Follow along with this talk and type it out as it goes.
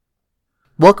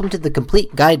Welcome to the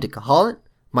Complete Guide to Kahalit.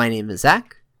 My name is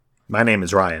Zach. My name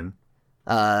is Ryan.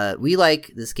 We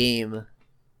like this game,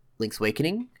 Link's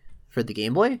Awakening, for the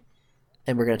Game Boy,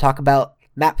 and we're going to talk about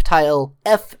map tile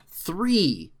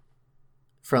F3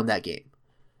 from that game.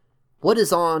 What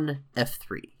is on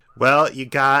F3? Well, you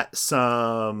got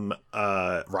some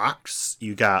rocks,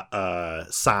 you got a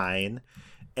sign,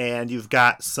 and you've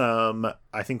got some,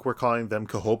 I think we're calling them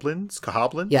Cahoblins?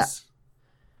 Yeah.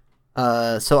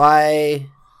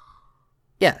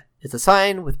 It's a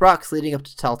sign with rocks leading up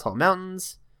to Tall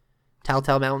Mountains.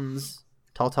 Tall Mountains.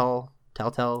 Tall.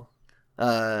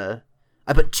 I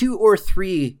put 2 or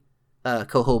 3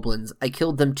 Cahoblins. I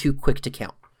killed them too quick to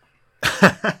count.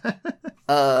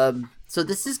 So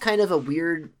this is kind of a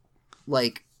weird,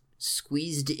 like,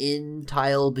 squeezed in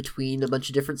tile between a bunch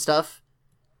of different stuff.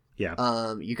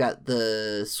 Yeah. You got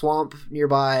the swamp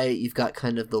nearby, you've got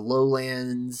kind of the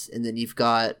lowlands, and then you've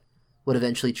got what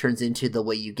eventually turns into the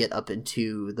way you get up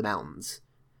into the mountains.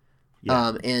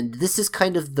 Yeah. And this is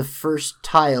kind of the first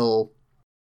tile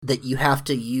that you have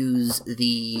to use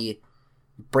the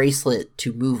bracelet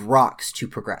to move rocks to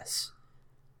progress.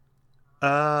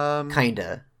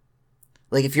 Kinda.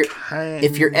 Like if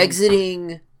you're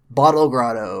exiting Bottle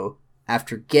Grotto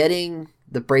after getting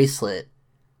the bracelet.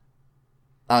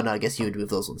 Oh no, I guess you would move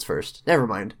those ones first. Never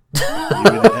mind.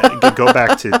 You would go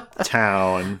back to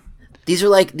town. These are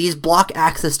like, these block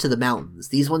access to the mountains.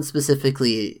 These ones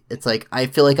specifically, it's like, I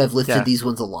feel like I've lifted these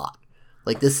ones a lot.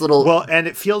 Like this little... Well, and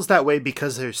it feels that way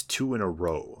because there's 2 in a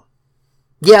row.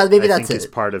 Yeah, maybe that's it. I think it's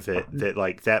part of it, that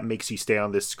like, that makes you stay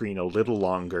on this screen a little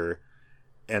longer,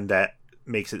 and that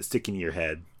makes it stick in your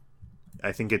head.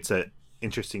 I think it's an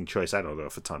interesting choice. I don't know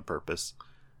if it's on purpose.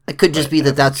 It could just be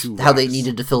that that's how they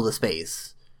needed to fill the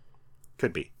space.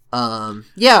 Could be.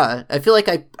 Yeah, I feel like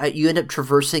you end up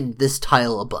traversing this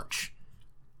tile a bunch,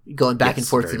 going back and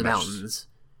forth through the mountains.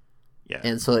 Yeah,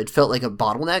 and so it felt like a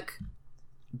bottleneck,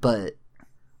 but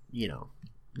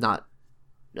not.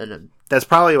 That's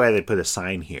probably why they put a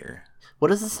sign here. What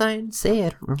does the sign say?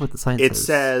 I don't remember what the sign says. It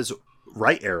says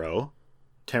right arrow,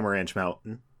 Tamaranch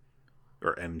Mountain,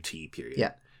 or MT period.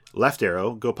 Yeah. Left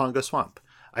arrow, Goponga Swamp.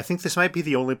 I think this might be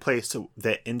the only place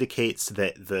that indicates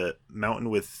that the mountain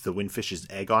with the windfish's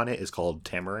egg on it is called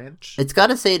Tamaranch. It's got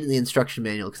to say it in the instruction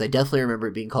manual, because I definitely remember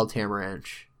it being called Tamaranch.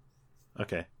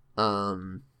 Okay.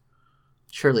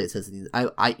 Surely it says in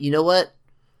the... you know what?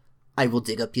 I will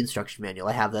dig up the instruction manual.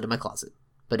 I have that in my closet,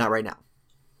 but not right now.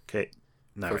 Okay.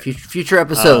 For future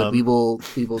episode, we will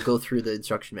go through the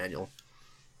instruction manual.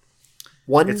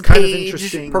 It's kind page of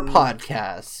interesting per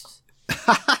podcast.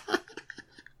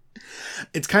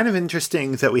 It's kind of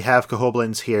interesting that we have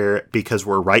Cahoblins here because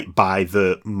we're right by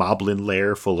the Moblin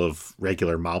lair full of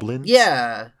regular Moblins.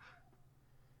 Yeah.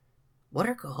 What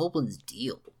are Cahoblins'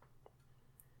 deal?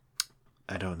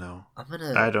 I don't know.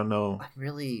 I don't know.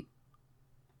 We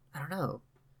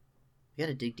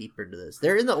gotta dig deeper into this.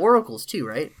 They're in the oracles too,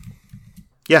 right?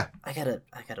 Yeah. I gotta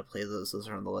play those. Those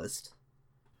are on the list.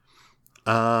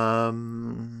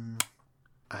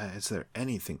 Is there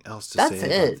anything else to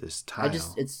say about this tile?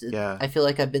 I feel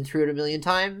like I've been through it a million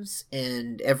times,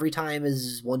 and every time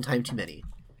is one time too many.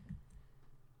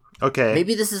 Okay.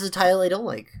 Maybe this is a tile I don't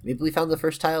like. Maybe we found the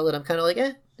first tile that I'm kind of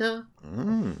like, no.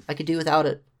 I could do without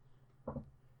it.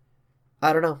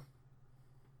 I don't know.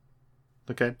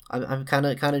 Okay. I'm kind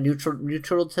of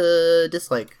neutral to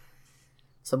dislike.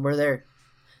 Somewhere there.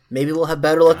 Maybe we'll have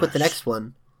better luck with the next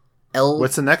one.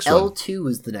 What's the next one? L2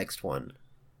 is the next one.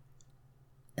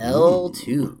 L2.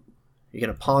 You're going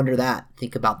to ponder that.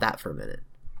 Think about that for a minute.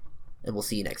 And we'll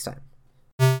see you next time.